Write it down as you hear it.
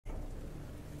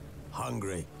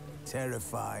hungry,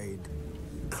 terrified,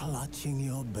 clutching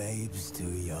your babes to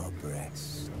your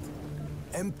breast.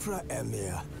 Emperor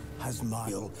Emir has my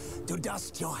will to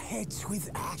dust your heads with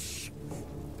ash.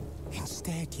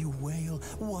 Instead you wail,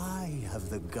 why have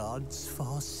the gods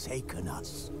forsaken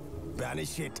us?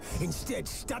 Banish it, instead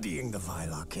studying the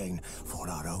vile arcane for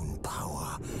our own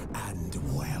power and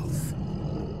wealth.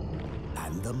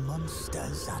 And the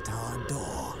monsters at our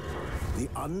door, the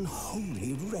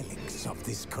unholy relics of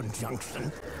this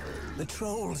conjunction. The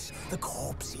trolls, the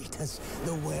corpse-eaters,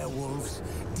 the werewolves.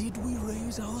 Did we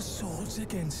raise our swords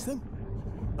against them?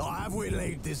 Or have we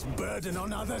laid this burden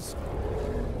on others?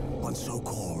 On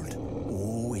so-called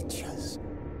witches.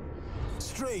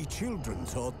 Stray children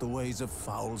taught the ways of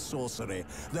foul sorcery,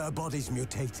 their bodies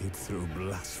mutated through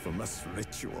blasphemous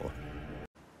ritual.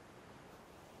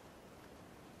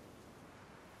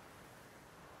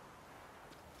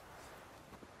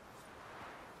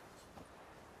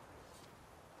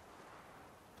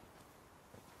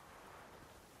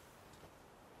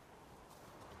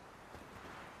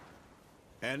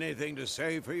 Anything to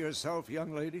say for yourself,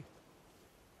 young lady?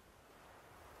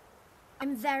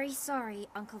 I'm very sorry,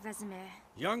 Uncle Vesemir.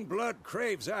 Young blood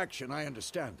craves action, I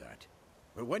understand that.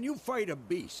 But when you fight a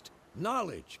beast,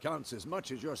 knowledge counts as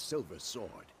much as your silver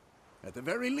sword. At the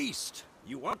very least,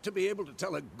 you ought to be able to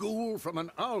tell a ghoul from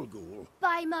an owl ghoul.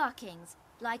 By markings,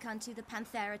 like unto the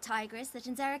Panthera tigris that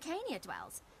in Zeracania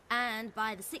dwells, and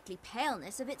by the sickly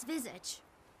paleness of its visage.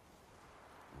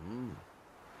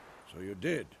 So you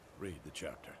did read the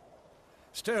chapter.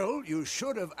 Still, you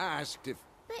should have asked if...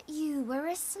 But you were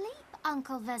asleep,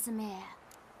 Uncle Vesemir.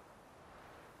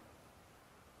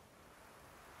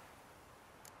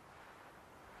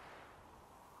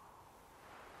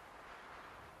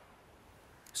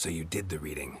 So you did the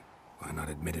reading. Why not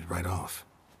admit it right off?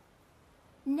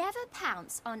 Never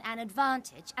pounce on an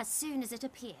advantage as soon as it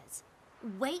appears.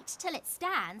 Wait till it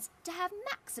stands to have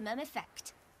maximum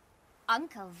effect.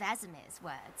 Uncle Vesemir's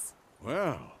words.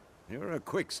 Well, you're a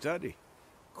quick study.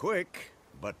 Quick,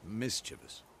 but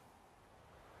mischievous.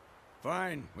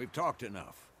 Fine, we've talked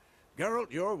enough.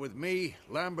 Geralt, you're with me,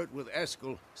 Lambert with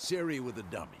Eskel, Ciri with the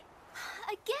dummy.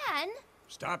 Again?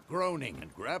 Stop groaning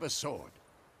and grab a sword.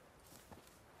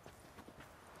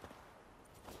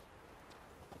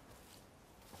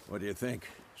 What do you think?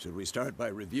 Should we start by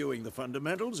reviewing the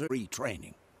fundamentals or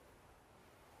retraining?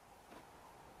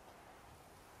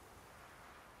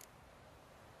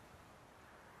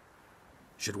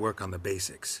 Should work on the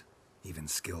basics. Even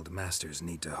skilled masters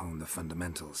need to hone the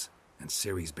fundamentals, and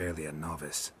Ciri's barely a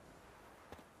novice.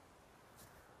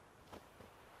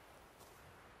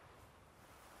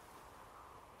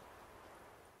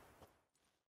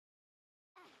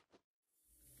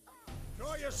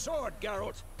 Draw your sword,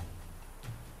 Geralt!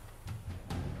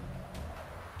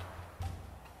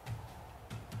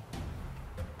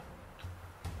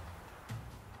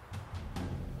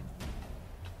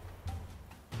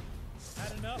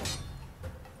 Had enough?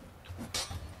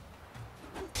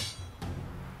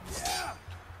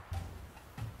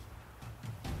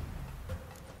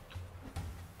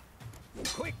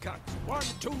 Quick cuts! 1,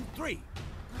 2, 3!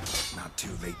 Not too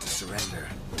late to surrender.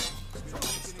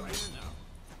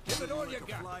 Give it all you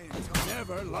got.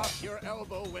 Never lock your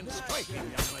elbow when striking,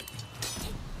 young lady.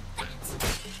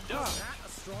 Done.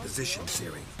 Position,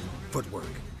 Ciri. Footwork.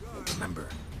 Remember.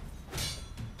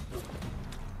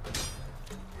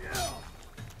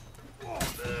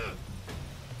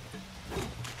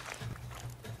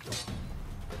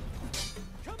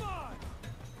 Come on!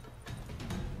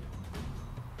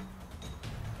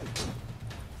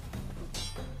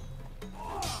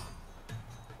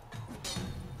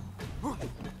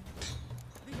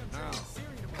 Now,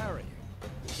 parry.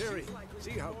 Ciri,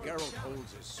 see how Geralt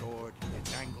holds his sword,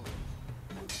 its angle?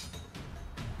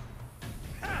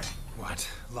 What?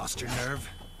 Lost your nerve?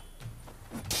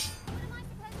 What am I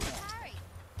supposed to parry?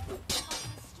 Oh,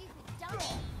 stupid dummy.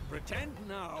 Pretend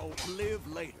now, live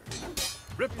later.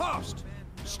 Riposte!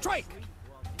 Strike!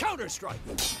 Counter-strike!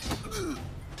 Maybe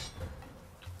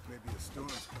a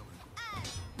storm's coming.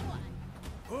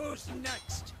 Who's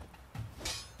next?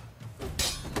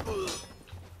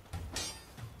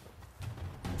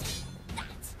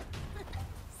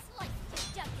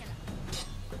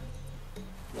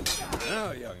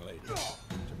 Now, young lady,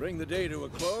 to bring the day to a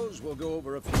close, we'll go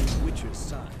over a few witches'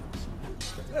 signs.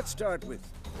 Let's start with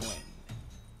Gwen.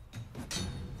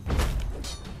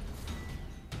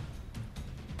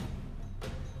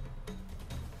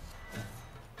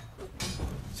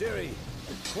 Ciri,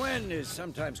 Gwen is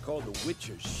sometimes called the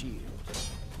Witcher's Shield.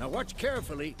 Now watch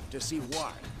carefully to see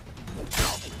why.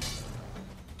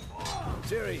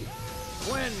 Ciri,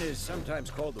 Gwen is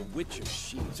sometimes called the Witch of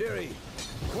She. Ciri,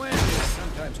 Gwen is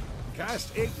sometimes...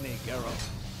 Cast Igni, Geralt.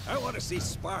 I want to see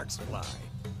sparks fly.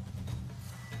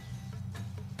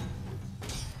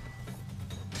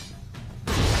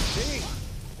 See?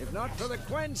 If not for the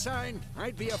Gwen sign,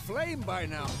 I'd be aflame by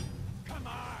now. Come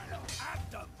on,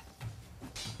 at them!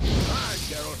 Hard,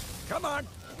 Geralt. Come on!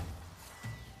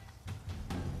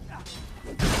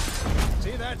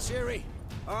 See that, Ciri?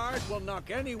 Art will knock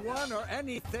anyone or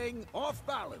anything off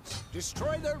balance.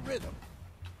 Destroy their rhythm.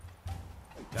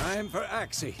 Time for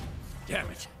Axie. Damn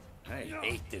it. I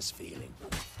hate this feeling.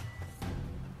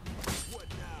 What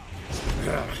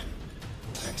now?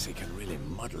 Axie can really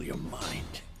muddle your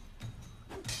mind.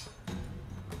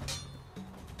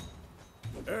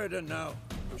 Erden now.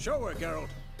 Show her, Geralt.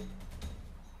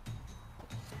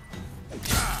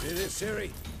 See this,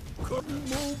 Ciri? Couldn't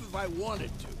move if I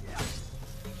wanted to.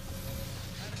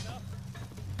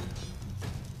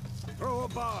 Throw a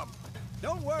bomb.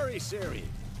 Don't worry, Ciri.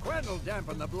 Gwen will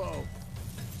dampen the blow.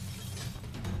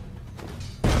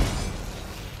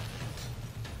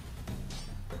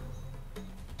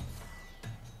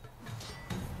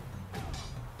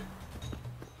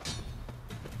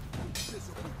 This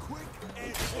will be quick and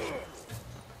easy.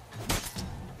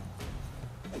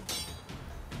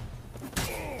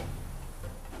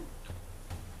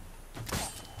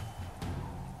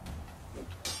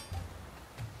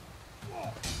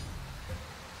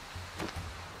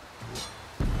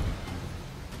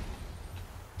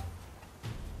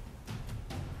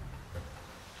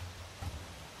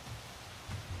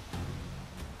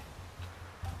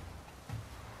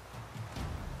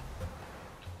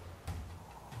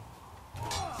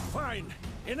 Fine.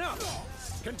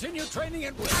 Enough. Continue training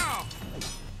at will.